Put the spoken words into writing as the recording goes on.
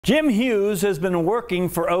Jim Hughes has been working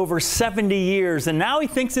for over 70 years, and now he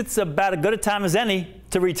thinks it's about as good a time as any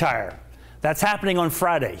to retire. That's happening on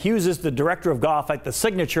Friday. Hughes is the director of golf at the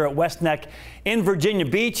Signature at West Neck in Virginia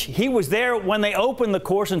Beach. He was there when they opened the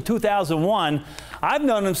course in 2001. I've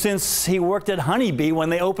known him since he worked at Honeybee when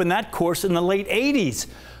they opened that course in the late 80s.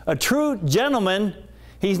 A true gentleman.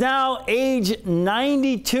 He's now age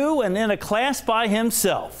 92 and in a class by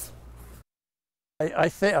himself. I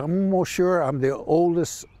think I'm almost sure I'm the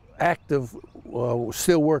oldest active,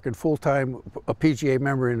 still working full-time PGA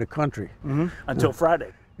member in the country. Until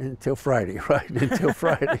Friday. Until Friday, right? Until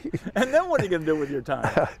Friday. And then what are you going to do with your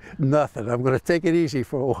time? Nothing. I'm going to take it easy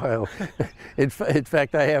for a while. In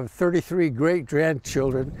fact, I have 33 great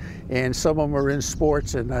grandchildren, and some of them are in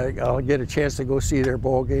sports, and I'll get a chance to go see their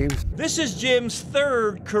ball games. This is Jim's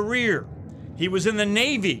third career. He was in the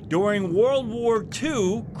Navy during World War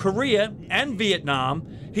II, Korea, and Vietnam.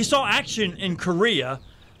 He saw action in Korea.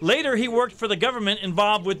 Later, he worked for the government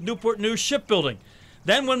involved with Newport News shipbuilding.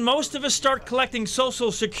 Then, when most of us start collecting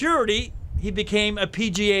Social Security, he became a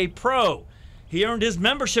PGA pro. He earned his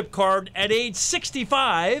membership card at age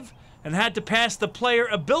 65 and had to pass the player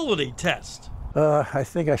ability test. I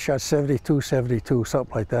think I shot 72,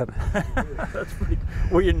 something like that. That's pretty.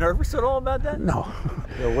 Were you nervous at all about that? No.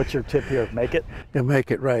 So what's your tip here? Make it? You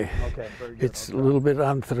make it right. Okay, very good. It's a little bit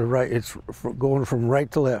on to the right. It's going from right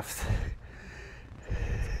to left.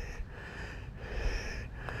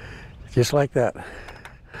 Just like that.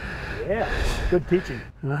 Yeah, good teaching.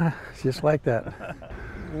 Just like that.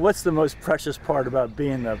 What's the most precious part about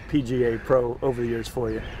being a PGA pro over the years for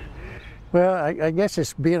you? Well, I guess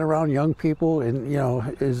it's being around young people, and you know,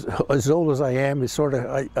 as old as I am, it's sort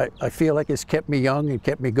of I feel like it's kept me young and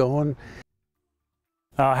kept me going.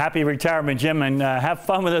 Happy retirement, Jim, and have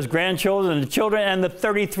fun with those grandchildren and the children and the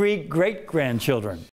 33 great-grandchildren.